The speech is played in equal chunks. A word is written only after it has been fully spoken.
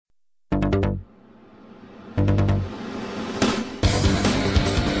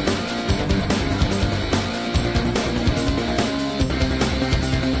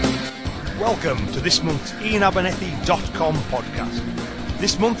to this month's IanAbernethy.com podcast.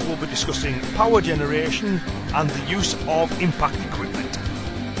 This month we'll be discussing power generation and the use of impact equipment.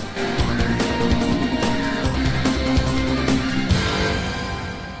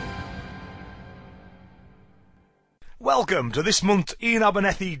 Welcome to this month's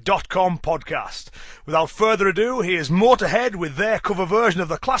IanAbernethy.com podcast. Without further ado, here's Motorhead with their cover version of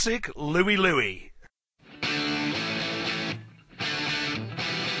the classic Louie Louie.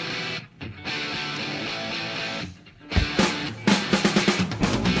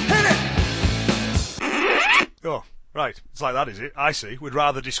 Oh, right. It's like that, is it? I see. We'd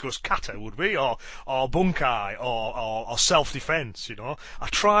rather discuss kata, would we? Or bunkai, or self-defense, you know. I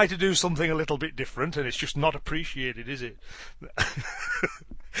try to do something a little bit different, and it's just not appreciated, is it?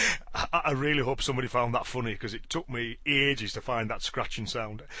 I really hope somebody found that funny, because it took me ages to find that scratching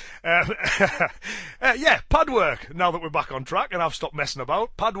sound. Pad work. Now that we're back on track and I've stopped messing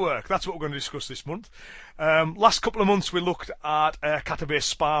about, pad work. That's what we're going to discuss this month. Last couple of months we looked at kata-based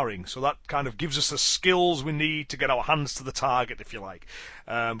sparring, so that kind of gives us the skills we need to get our hands to the target, if you like.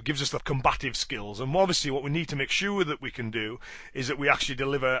 Gives us the combative skills, and obviously what we need to make sure that we can do is that we actually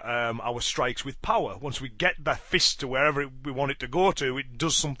deliver our strikes with power. Once we get the fist to wherever we want it to go to, it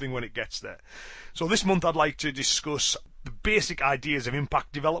does something when it gets there. So this month I'd like to discuss the basic ideas of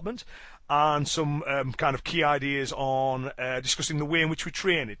impact development and some kind of key ideas on discussing the way in which we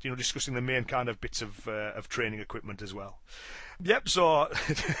train it, discussing the main kind of bits of training equipment as well. Yep, so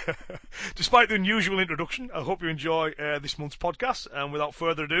despite the unusual introduction, I hope you enjoy this month's podcast, and without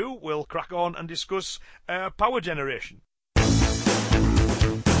further ado, we'll crack on and discuss power generation.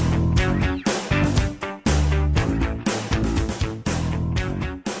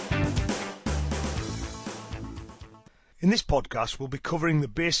 In this podcast, we'll be covering the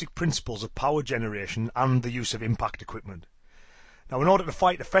basic principles of power generation and the use of impact equipment. Now, in order to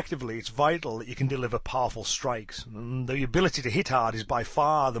fight effectively, it's vital that you can deliver powerful strikes. And the ability to hit hard is by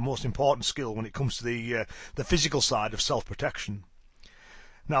far the most important skill when it comes to the physical side of self-protection.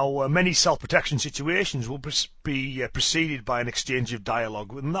 Now, many self-protection situations will be preceded by an exchange of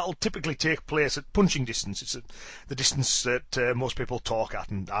dialogue, and that'll typically take place at punching distance. It's the distance that most people talk at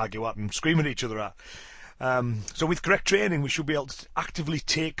and argue at and scream at each other at. So with correct training, we should be able to actively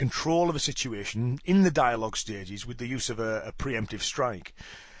take control of a situation in the dialogue stages with the use of a preemptive strike.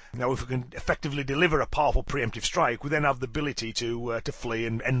 Now, if we can effectively deliver a powerful preemptive strike, we then have the ability to flee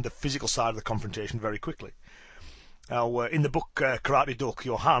and end the physical side of the confrontation very quickly. Now, in the book Karate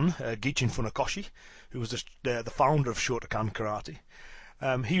Dokyo Han, Gichin Funakoshi, who was the founder of Shotokan Karate,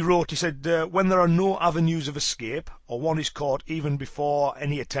 he said, when there are no avenues of escape, or one is caught even before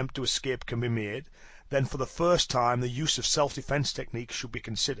any attempt to escape can be made, then for the first time the use of self-defense techniques should be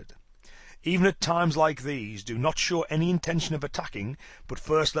considered. Even at times like these, do not show any intention of attacking, but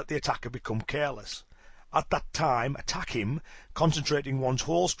first let the attacker become careless. At that time, attack him, concentrating one's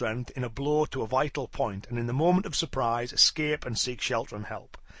whole strength in a blow to a vital point, and in the moment of surprise, escape and seek shelter and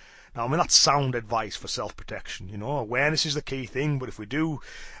help. Now, that's sound advice for self-protection. Awareness is the key thing, but if we do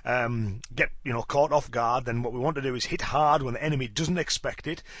get, caught off guard, then what we want to do is hit hard when the enemy doesn't expect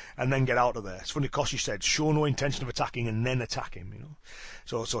it, and then get out of there. As Funakoshi said, show no intention of attacking and then attack him,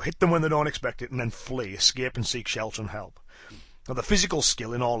 So hit them when they don't expect it, and then flee, escape and seek shelter and help. Now, the physical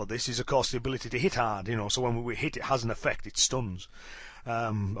skill in all of this is, of course, the ability to hit hard, so when we hit, it has an effect, it stuns,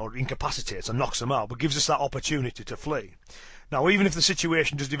 or incapacitates or knocks them out, but gives us that opportunity to flee. Now, even if the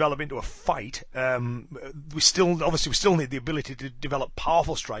situation does develop into a fight, we still need the ability to develop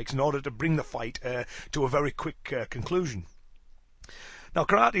powerful strikes in order to bring the fight to a very quick conclusion. Now,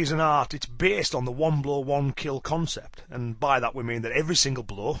 karate is an art. It's based on the one blow, one kill concept, and by that we mean that every single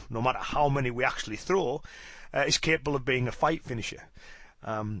blow, no matter how many we actually throw, is capable of being a fight finisher.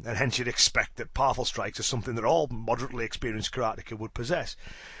 And hence you'd expect that powerful strikes are something that all moderately experienced karateka would possess.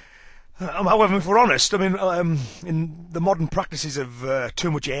 However, if we're honest, in the modern practices of too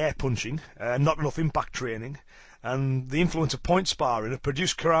much air punching, not enough impact training, and the influence of point sparring have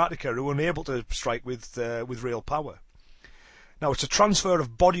produced karateka who are unable to strike with real power. Now, it's a transfer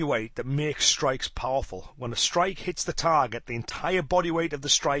of body weight that makes strikes powerful. When a strike hits the target, the entire body weight of the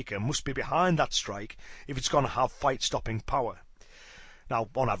striker must be behind that strike if it's going to have fight-stopping power. Now,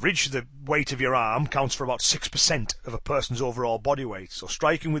 on average, the weight of your arm counts for about 6% of a person's overall body weight, so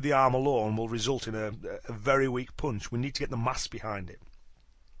striking with the arm alone will result in a very weak punch. We need to get the mass behind it.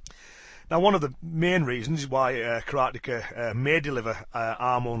 Now, one of the main reasons why karateka may deliver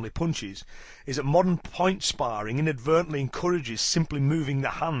arm-only punches is that modern point sparring inadvertently encourages simply moving the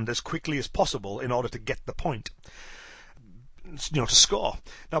hand as quickly as possible in order to get the point. to score.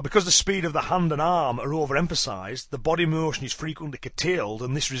 Now, because the speed of the hand and arm are overemphasized, the body motion is frequently curtailed,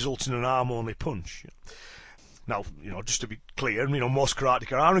 and this results in an arm-only punch. Now, just to be clear, most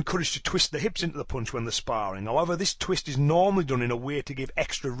karateka are encouraged to twist the hips into the punch when they're sparring. However, this twist is normally done in a way to give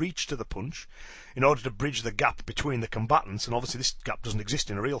extra reach to the punch in order to bridge the gap between the combatants, and obviously this gap doesn't exist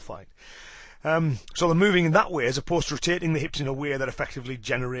in a real fight. So they're moving in that way as opposed to rotating the hips in a way that effectively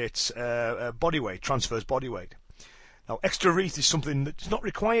generates body weight, transfers body weight. Now, extra reach is something that's not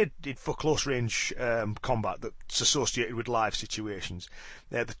required for close-range combat that's associated with live situations.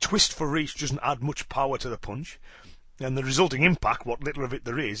 The twist for reach doesn't add much power to the punch, and the resulting impact, what little of it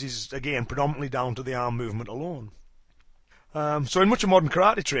there is again predominantly down to the arm movement alone. So in much of modern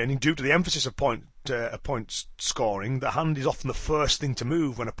karate training, due to the emphasis of point scoring, the hand is often the first thing to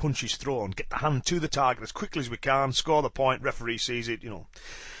move when a punch is thrown. Get the hand to the target as quickly as we can, score the point, referee sees it,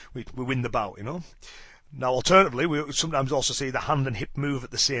 we win the bout, Now, alternatively, we sometimes also see the hand and hip move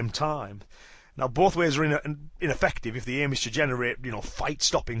at the same time. Now, both ways are ineffective if the aim is to generate,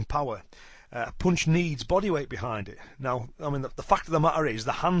 fight-stopping power. A punch needs body weight behind it. Now, the fact of the matter is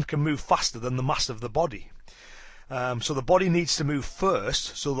the hand can move faster than the mass of the body. So the body needs to move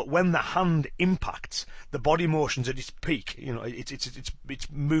first, so that when the hand impacts, the body motion's at its peak.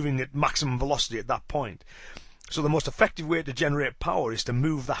 It's moving at maximum velocity at that point. So the most effective way to generate power is to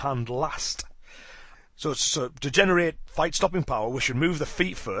move the hand last. So to generate fight-stopping power, we should move the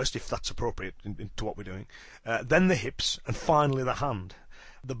feet first, if that's appropriate to what we're doing, then the hips, and finally the hand.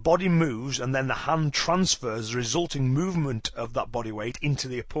 The body moves, and then the hand transfers the resulting movement of that body weight into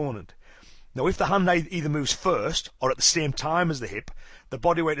the opponent. Now, if the hand either moves first, or at the same time as the hip, the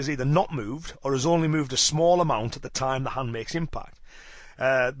body weight has either not moved, or has only moved a small amount at the time the hand makes impact.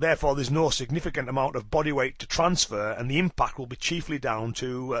 Therefore, there's no significant amount of body weight to transfer, and the impact will be chiefly down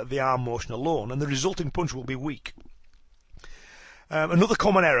to the arm motion alone, and the resulting punch will be weak. Another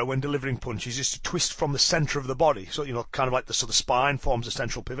common error when delivering punches is to twist from the centre of the body, so kind of like the spine forms a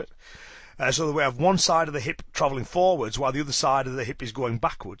central pivot, so that we have one side of the hip travelling forwards while the other side of the hip is going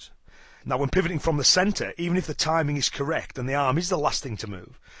backwards. Now, when pivoting from the centre, even if the timing is correct and the arm is the last thing to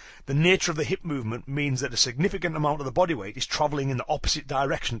move, the nature of the hip movement means that a significant amount of the body weight is travelling in the opposite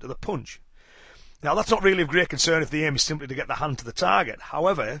direction to the punch. Now, that's not really of great concern if the aim is simply to get the hand to the target.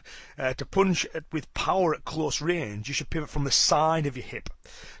 However, to punch with power at close range, you should pivot from the side of your hip,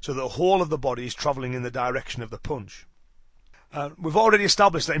 so that the whole of the body is travelling in the direction of the punch. We've already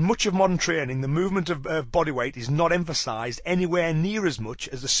established that in much of modern training, the movement of body weight is not emphasised anywhere near as much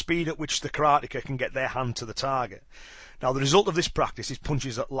as the speed at which the karateka can get their hand to the target. Now, the result of this practice is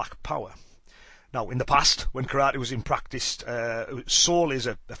punches that lack power. Now, in the past, when karate was practiced solely as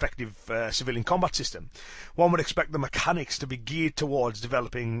an effective civilian combat system, one would expect the mechanics to be geared towards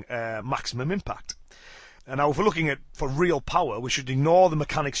developing maximum impact. And now, if we're looking for real power, we should ignore the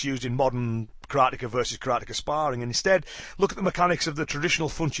mechanics used in modern karateka versus karateka sparring, and instead look at the mechanics of the traditional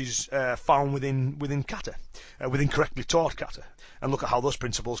punches found within kata, within correctly taught kata, and look at how those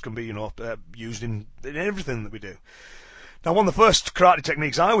principles can be, used in everything that we do. Now, one of the first karate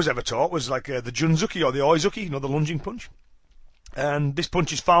techniques I was ever taught was like the junzuki or the oizuki, the lunging punch. And this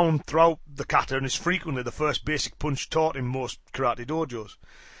punch is found throughout the kata and is frequently the first basic punch taught in most karate dojos.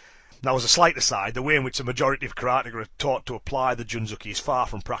 Now, as a slight aside, the way in which the majority of karateka are taught to apply the junzuki is far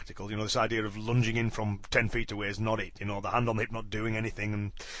from practical. This idea of lunging in from 10 feet away is not it. The hand on the hip not doing anything,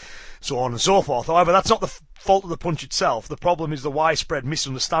 and so on and so forth. However, that's not the fault of the punch itself. The problem is the widespread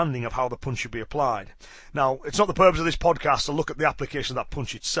misunderstanding of how the punch should be applied. Now, it's not the purpose of this podcast to look at the application of that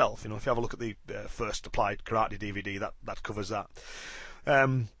punch itself. If you have a look at the first applied karate DVD, that covers that.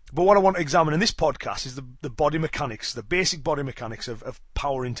 But what I want to examine in this podcast is the body mechanics, the basic body mechanics of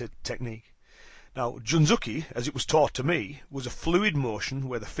power into technique. Now, junzuki, as it was taught to me, was a fluid motion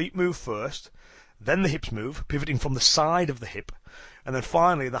where the feet move first, then the hips move, pivoting from the side of the hip, and then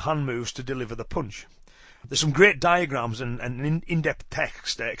finally the hand moves to deliver the punch. There's some great diagrams and in-depth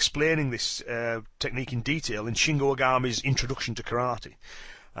text explaining this technique in detail in Shingo Ogami's Introduction to Karate.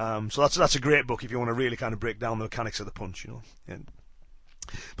 So that's a great book if you want to really kind of break down the mechanics of the punch,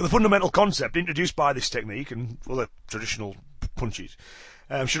 But the fundamental concept introduced by this technique and other traditional punches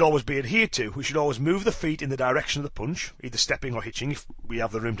should always be adhered to. We should always move the feet in the direction of the punch, either stepping or hitching if we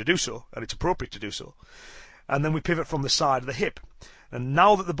have the room to do so, and it's appropriate to do so. And then we pivot from the side of the hip. And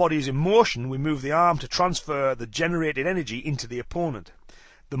now that the body is in motion, we move the arm to transfer the generated energy into the opponent.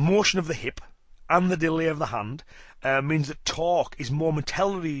 The motion of the hip and the delay of the hand means that torque is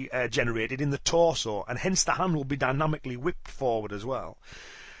momentarily generated in the torso, and hence the hand will be dynamically whipped forward as well.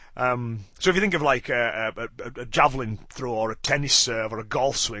 So if you think of like a javelin throw or a tennis serve or a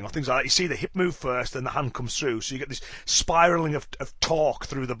golf swing or things like that, you see the hip move first, then the hand comes through. So you get this spiraling of torque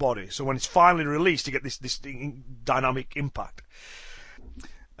through the body. So when it's finally released, you get this dynamic impact.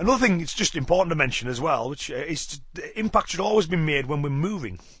 Another thing it's just important to mention as well, which is the impact should always be made when we're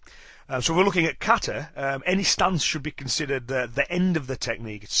moving. So we're looking at kata. Any stance should be considered the end of the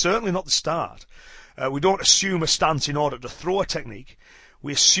technique. It's certainly not the start. We don't assume a stance in order to throw a technique.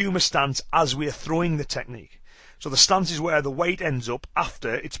 We assume a stance as we are throwing the technique. So the stance is where the weight ends up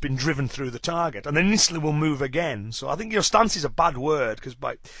after it's been driven through the target, and then instantly we'll move again. So I think stance is a bad word because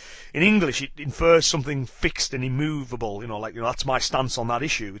in English it infers something fixed and immovable. That's my stance on that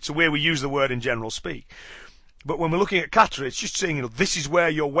issue. It's the way we use the word in general speak. But when we're looking at kata, it's just saying this is where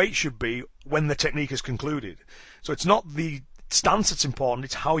your weight should be when the technique is concluded. So it's not the stance that's important,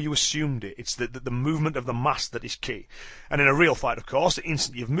 it's how you assumed it. It's the movement of the mass that is key. And in a real fight, of course, the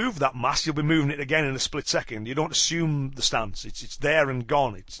instant you've moved that mass, you'll be moving it again in a split second. You don't assume the stance. It's there and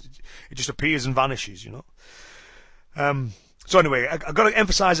gone. It just appears and vanishes, So anyway, I've got to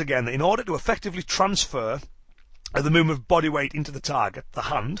emphasize again that in order to effectively transfer the movement of body weight into the target, the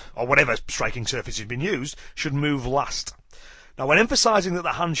hand, or whatever striking surface has been used, should move last. Now, when emphasising that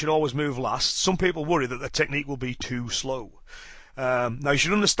the hand should always move last, some people worry that the technique will be too slow. Now, you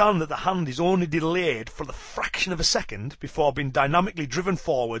should understand that the hand is only delayed for the fraction of a second before being dynamically driven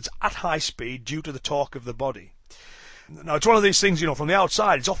forwards at high speed due to the torque of the body. Now, it's one of these things, from the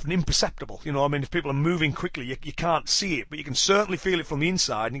outside, it's often imperceptible. If people are moving quickly, you can't see it, but you can certainly feel it from the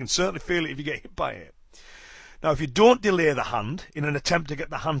inside, and you can certainly feel it if you get hit by it. Now, if you don't delay the hand in an attempt to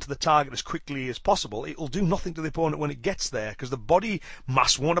get the hand to the target as quickly as possible, it will do nothing to the opponent when it gets there because the body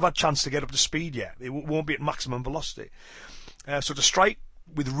mass won't have had a chance to get up to speed yet. It won't be at maximum velocity. So to strike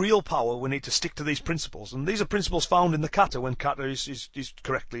with real power, we need to stick to these principles, and these are principles found in the kata when kata is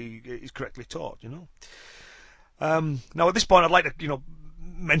correctly taught. Now, at this point, I'd like to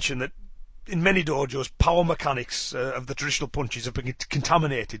mention that in many dojos, power mechanics of the traditional punches have been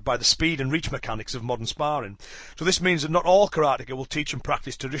contaminated by the speed and reach mechanics of modern sparring. So this means that not all karateka will teach and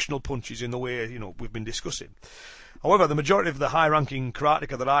practice traditional punches in the way we've been discussing. However, the majority of the high-ranking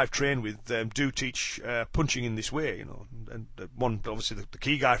karateka that I've trained with do teach punching in this way. And one, obviously, the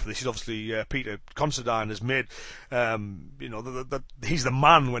key guy for this is obviously Peter Considine has made. He's the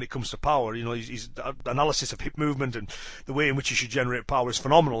man when it comes to power. His analysis of hip movement and the way in which he should generate power is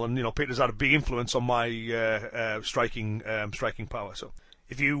phenomenal. And Peter's had a big influence on my striking power. So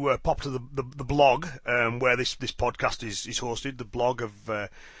if you pop to the blog where this podcast is hosted, the blog of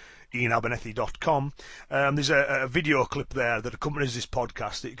IanAbernethy.com. There's a video clip there that accompanies this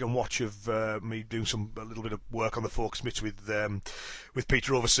podcast that you can watch of me doing a little bit of work on the focus mitts with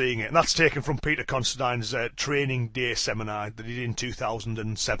Peter overseeing it, and that's taken from Peter Considine's training day seminar that he did in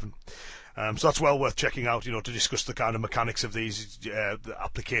 2007. So that's well worth checking out, to discuss the kind of mechanics of these, the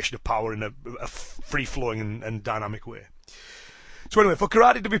application of power in a free-flowing and dynamic way. So anyway, for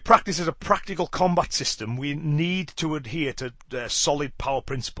karate to be practiced as a practical combat system, we need to adhere to solid power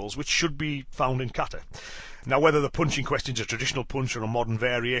principles, which should be found in kata. Now, whether the punching question is a traditional punch or a modern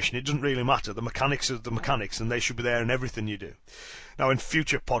variation, it doesn't really matter. The mechanics are the mechanics, and they should be there in everything you do. Now, in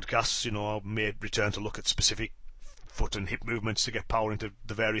future podcasts, I may return to look at specific foot and hip movements to get power into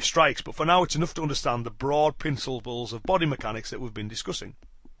the various strikes, but for now it's enough to understand the broad principles of body mechanics that we've been discussing.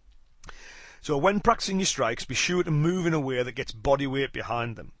 So when practicing your strikes, be sure to move in a way that gets body weight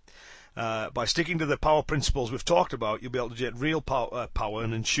behind them. By sticking to the power principles we've talked about, you'll be able to get real power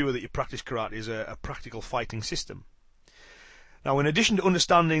and ensure that your practice karate is a practical fighting system. Now, in addition to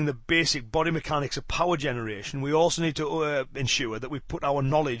understanding the basic body mechanics of power generation, we also need to ensure that we put our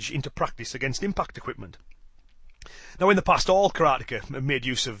knowledge into practice against impact equipment. Now, in the past, all karateka have made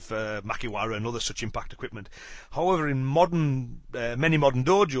use of makiwara and other such impact equipment. However, in many modern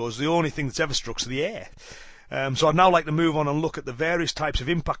dojos, the only thing that's ever struck's the air. So I'd now like to move on and look at the various types of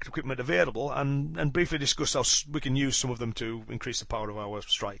impact equipment available and briefly discuss how we can use some of them to increase the power of our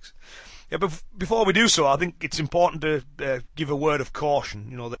strikes. Yeah, but before we do so, I think it's important to give a word of caution.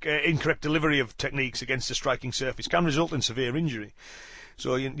 The incorrect delivery of techniques against a striking surface can result in severe injury.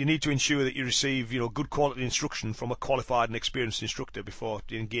 So you need to ensure that you receive, good quality instruction from a qualified and experienced instructor before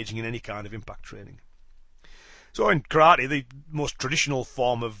engaging in any kind of impact training. So in karate, the most traditional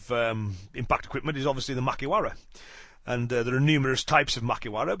form of impact equipment is obviously the makiwara. And there are numerous types of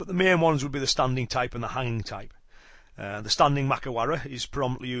makiwara, but the main ones would be the standing type and the hanging type. The standing makiwara is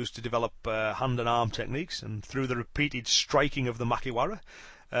predominantly used to develop hand and arm techniques, and through the repeated striking of the makiwara,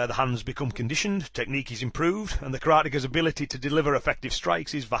 the hands become conditioned, technique is improved, and the karateka's ability to deliver effective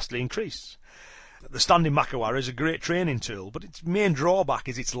strikes is vastly increased. The standing Makiwara is a great training tool, but its main drawback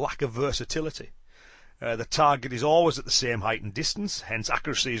is its lack of versatility. The target is always at the same height and distance, hence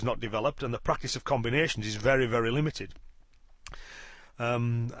accuracy is not developed, and the practice of combinations is very, very limited.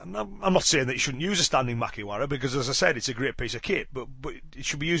 I'm not saying that you shouldn't use a standing Makiwara, because as I said, it's a great piece of kit, but it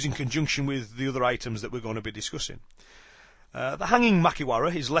should be used in conjunction with the other items that we're going to be discussing. The hanging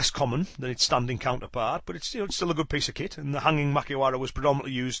Makiwara is less common than its standing counterpart, but it's still a good piece of kit, and the hanging Makiwara was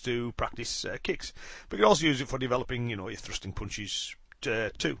predominantly used to practice kicks, but you can also use it for developing your thrusting punches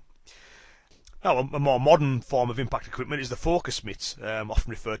too. Now, a more modern form of impact equipment is the focus mitts,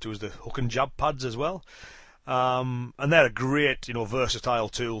 often referred to as the hook and jab pads as well. And they're a great, versatile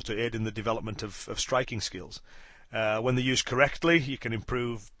tool to aid in the development of striking skills. When they're used correctly, you can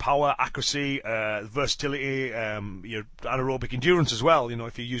improve power, accuracy, versatility, your anaerobic endurance as well,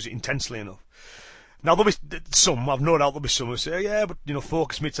 if you use it intensely enough. Now, there'll be some, I've no doubt there'll be some who say, yeah, but,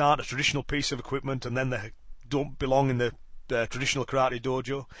 focus mitts aren't a traditional piece of equipment, and then they don't belong in the traditional karate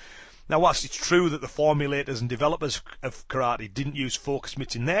dojo. Now, whilst it's true that the formulators and developers of karate didn't use focus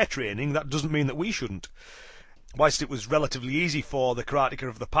mitts in their training, that doesn't mean that we shouldn't. Whilst it was relatively easy for the karateka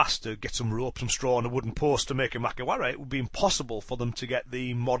of the past to get some rope, some straw and a wooden post to make a Makiwara, it would be impossible for them to get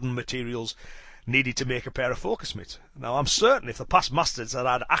the modern materials needed to make a pair of focus mitts. Now, I'm certain if the past masters had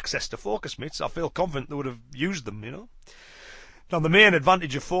had access to focus mitts, I feel confident they would have used them, Now, the main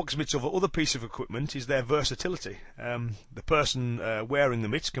advantage of focus mitts over other pieces of equipment is their versatility. The person wearing the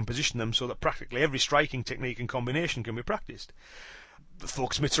mitts can position them so that practically every striking technique and combination can be practiced. The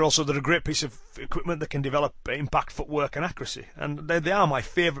focus mitts are also a great piece of equipment that can develop impact, footwork and accuracy. And they are my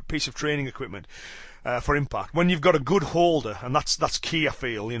favourite piece of training equipment for impact. When you've got a good holder, and that's key, I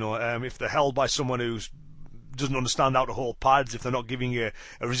feel, if they're held by someone who's doesn't understand how to hold pads, if they're not giving you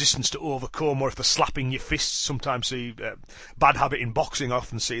a resistance to overcome, or if they're slapping your fists. Sometimes see bad habit in boxing, I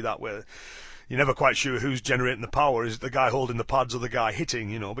often see that, where you're never quite sure who's generating the power. Is it the guy holding the pads or the guy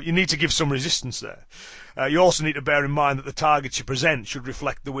hitting, but you need to give some resistance there. You also need to bear in mind that the targets you present should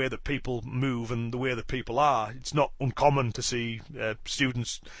reflect the way that people move and the way that people are. It's not uncommon to see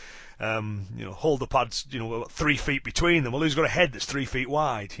students hold the pads, 3 feet between them. Well, who's got a head that's 3 feet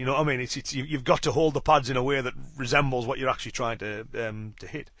wide? You know what I mean? You've got to hold the pads in a way that resembles what you're actually trying to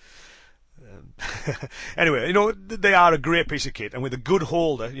hit. Anyway, they are a great piece of kit, and with a good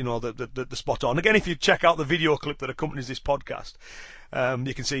holder, the spot on. Again, if you check out the video clip that accompanies this podcast,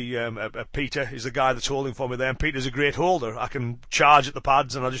 you can see Peter is the guy that's holding for me there, and Peter's a great holder. I can charge at the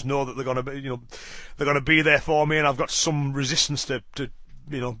pads, and I just know that they're going to be there for me, and I've got some resistance to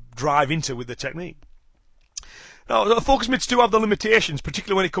drive into with the technique. Now, the focus mitts do have the limitations,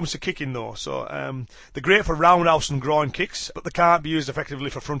 particularly when it comes to kicking, though. So they're great for roundhouse and groin kicks, but they can't be used effectively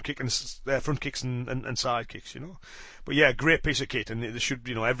for front kicks and side kicks. But yeah, great piece of kit, and they should,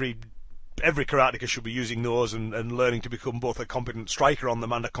 every karateka should be using those and learning to become both a competent striker on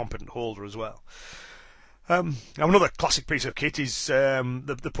them and a competent holder as well. Now, another classic piece of kit is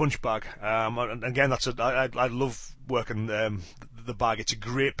the punch bag. And again, I love working the bag. It's a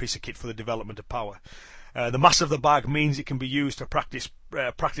great piece of kit for the development of power. The mass of the bag means it can be used to practice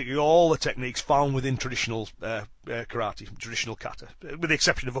practically all the techniques found within traditional karate, traditional kata, with the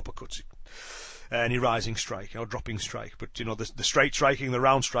exception of uppercuts, any rising strike or dropping strike. But the straight striking, the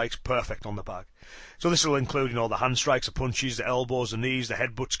round strikes, perfect on the bag. So this will include the hand strikes, the punches, the elbows, the knees, the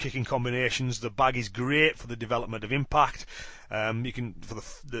headbutts, kicking combinations. The bag is great for the development of impact. You can for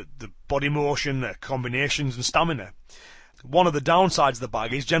the body motion, combinations, and stamina. One of the downsides of the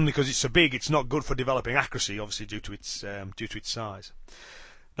bag is generally because it's so big, it's not good for developing accuracy, obviously due to its size.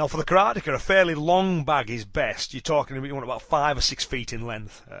 Now, for the karateka, a fairly long bag is best. You're talking about 5 or 6 feet in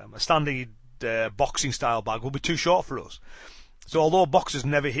length. A standard boxing style bag will be too short for us. So although boxers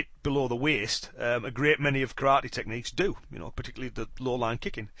never hit below the waist, a great many of karate techniques do, particularly the low line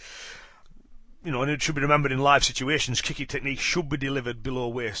kicking. And it should be remembered in live situations, kicking techniques should be delivered below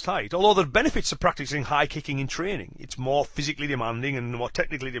waist height. Although there are benefits of practicing high kicking in training. It's more physically demanding and more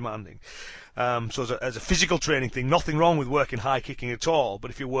technically demanding. So as a physical training thing, nothing wrong with working high kicking at all.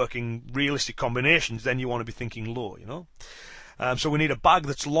 But if you're working realistic combinations, then you want to be thinking low, So we need a bag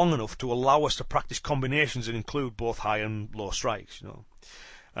that's long enough to allow us to practice combinations that include both high and low strikes,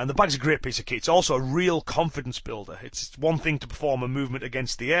 And the bag's a great piece of kit. It's also a real confidence builder. It's one thing to perform a movement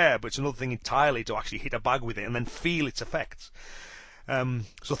against the air, but it's another thing entirely to actually hit a bag with it and then feel its effects.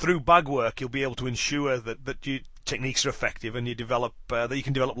 So through bag work, you'll be able to ensure that your techniques are effective and that you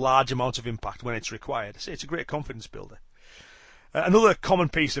can develop large amounts of impact when it's required. So it's a great confidence builder. Another common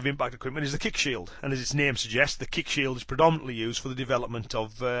piece of impact equipment is the kick shield, and as its name suggests, the kick shield is predominantly used for the development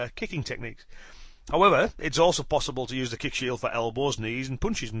of kicking techniques. However, it's also possible to use the kick shield for elbows, knees and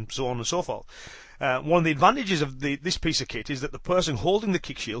punches and so on and so forth. One of the advantages of this piece of kit is that the person holding the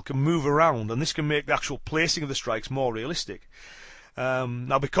kick shield can move around, and this can make the actual placing of the strikes more realistic.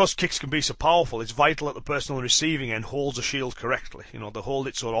 Now, because kicks can be so powerful, it's vital that the person on the receiving end holds the shield correctly. They hold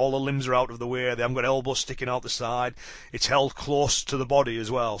it so all the limbs are out of the way, they haven't got elbows sticking out the side, it's held close to the body as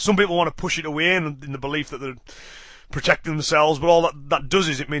well. Some people want to push it away in the belief that they're protecting themselves, but all that does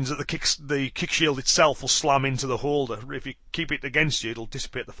is it means that the kick shield itself will slam into the holder. If you keep it against you, it'll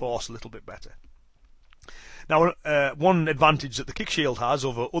dissipate the force a little bit better. Now, one advantage that the kick shield has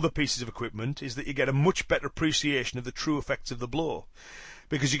over other pieces of equipment is that you get a much better appreciation of the true effects of the blow,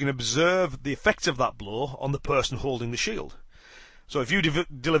 because you can observe the effects of that blow on the person holding the shield. So if you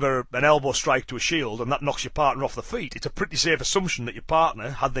deliver an elbow strike to a shield and that knocks your partner off the feet, it's a pretty safe assumption that your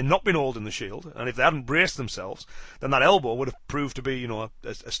partner, had they not been holding the shield, and if they hadn't braced themselves, then that elbow would have proved to be, a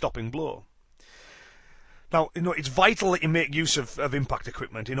stopping blow. Now, it's vital that you make use of impact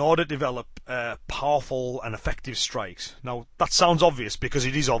equipment in order to develop powerful and effective strikes. Now, that sounds obvious because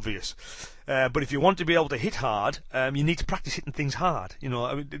it is obvious. But if you want to be able to hit hard, you need to practice hitting things hard.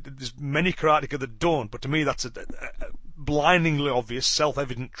 There's many karateka that don't, but to me that's a blindingly obvious,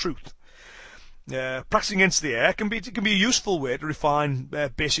 self-evident truth. Practicing against the air can be a useful way to refine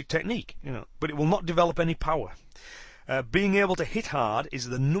basic technique, but it will not develop any power. Being able to hit hard is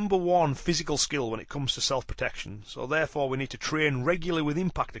the number one physical skill when it comes to self-protection, so therefore we need to train regularly with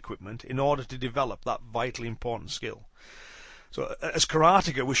impact equipment in order to develop that vitally important skill. So as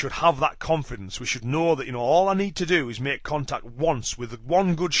karateka, we should have that confidence. We should know that all I need to do is make contact once with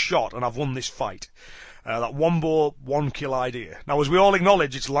one good shot and I've won this fight. That one blow, one kill idea. Now, as we all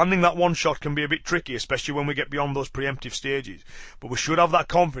acknowledge, it's landing that one shot can be a bit tricky, especially when we get beyond those preemptive stages. But we should have that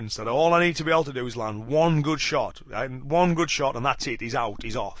confidence that all I need to be able to do is land one good shot. One good shot and that's it. He's out.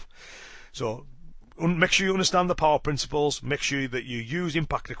 He's off. So make sure you understand the power principles. Make sure that you use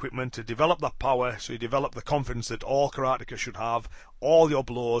impact equipment to develop that power, so you develop the confidence that all karateka should have. All your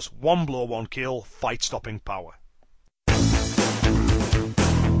blows, one blow, one kill, fight-stopping power.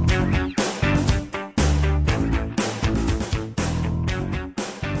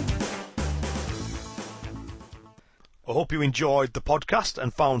 I hope you enjoyed the podcast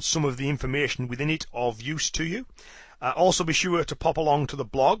and found some of the information within it of use to you. Also be sure to pop along to the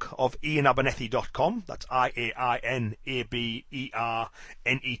blog of IanAbernethy.com. That's IAINABERNETHY,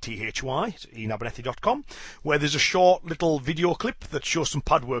 it's IanAbernethy.com, where there's a short little video clip that shows some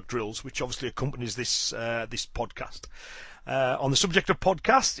pad work drills, which obviously accompanies this podcast. On the subject of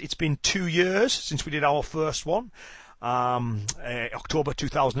podcasts, it's been 2 years since we did our first one, October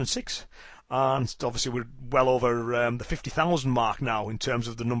 2006. And obviously we're well over the 50,000 mark now in terms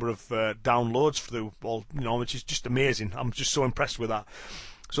of the number of downloads through all, which is just amazing. I'm just so impressed with that.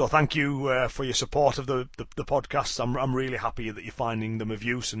 So thank you for your support of the podcasts. I'm really happy that you're finding them of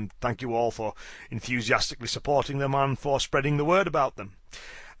use, and thank you all for enthusiastically supporting them and for spreading the word about them.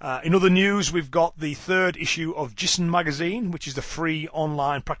 In other news, we've got the 3rd issue of Jissen magazine, which is the free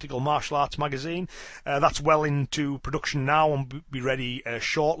online practical martial arts magazine. That's well into production now and will be ready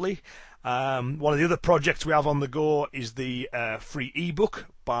shortly. One of the other projects we have on the go is the free ebook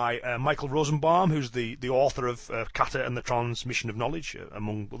by Michael Rosenbaum, who's the author of Kata and the Transmission of Knowledge,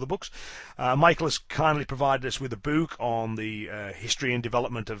 among other books. Michael has kindly provided us with a book on the history and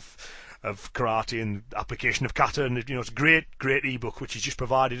development of karate and application of kata, and it's a great ebook which he's just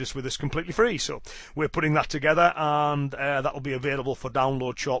provided us with us completely free. So we're putting that together, and that will be available for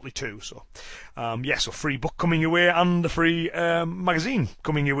download shortly too. So so free book coming your way and a free magazine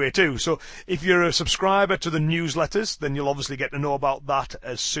coming your way too. So if you're a subscriber to the newsletters, then you'll obviously get to know about that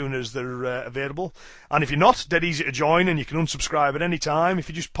as soon as they're available. And if you're not, dead easy to join, and you can unsubscribe at any time if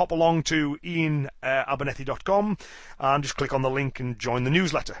you just pop along to IanAbernethy.com and just click on the link and join the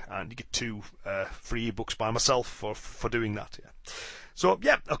newsletter, and you get 2 free ebooks by myself for doing that. So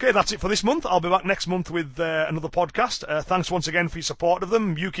okay, that's it for this month. I'll be back next month with another podcast. Thanks once again for your support of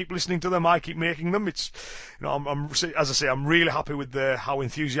them. You keep listening to them, I keep making them. It's as I say, I'm really happy with how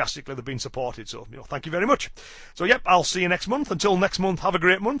enthusiastically they've been supported. So thank you very much. So I'll see you next month. Until next month, have a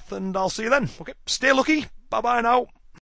great month, and I'll see you then. Okay, stay lucky. Bye bye now.